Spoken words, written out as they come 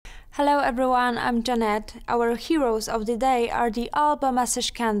Hello everyone, I'm Janet. Our heroes of the day are the Alba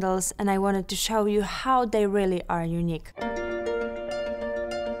massage candles, and I wanted to show you how they really are unique.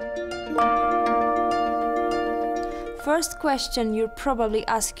 First question you probably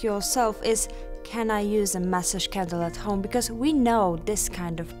ask yourself is, can I use a massage candle at home? Because we know this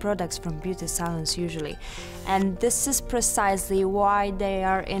kind of products from beauty salons usually. And this is precisely why they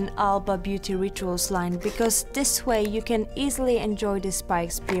are in Alba Beauty Rituals line, because this way you can easily enjoy the spa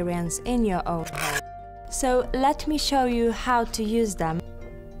experience in your own home. So let me show you how to use them.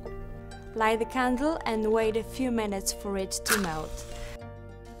 Light the candle and wait a few minutes for it to melt.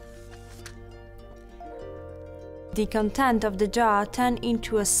 The content of the jar turns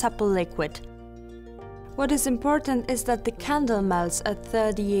into a supple liquid. What is important is that the candle melts at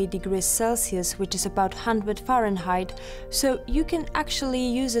 38 degrees Celsius, which is about 100 Fahrenheit, so you can actually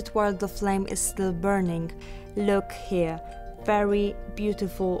use it while the flame is still burning. Look here, very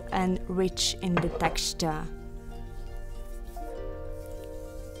beautiful and rich in the texture.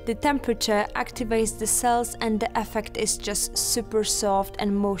 The temperature activates the cells and the effect is just super soft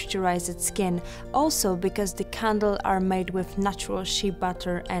and moisturized skin, also because the candles are made with natural shea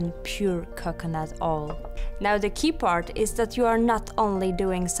butter and pure coconut oil. Now the key part is that you are not only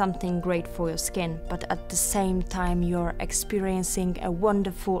doing something great for your skin, but at the same time you're experiencing a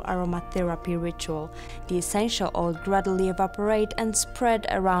wonderful aromatherapy ritual. The essential oil gradually evaporates and spread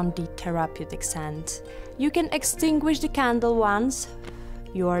around the therapeutic scent. You can extinguish the candle once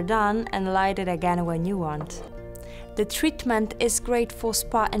you are done and light it again when you want. The treatment is great for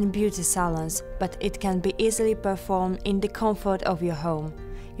spa and beauty salons, but it can be easily performed in the comfort of your home.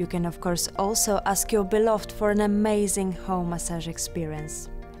 You can of course also ask your beloved for an amazing home massage experience.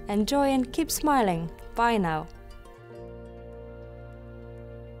 Enjoy and keep smiling. Bye now.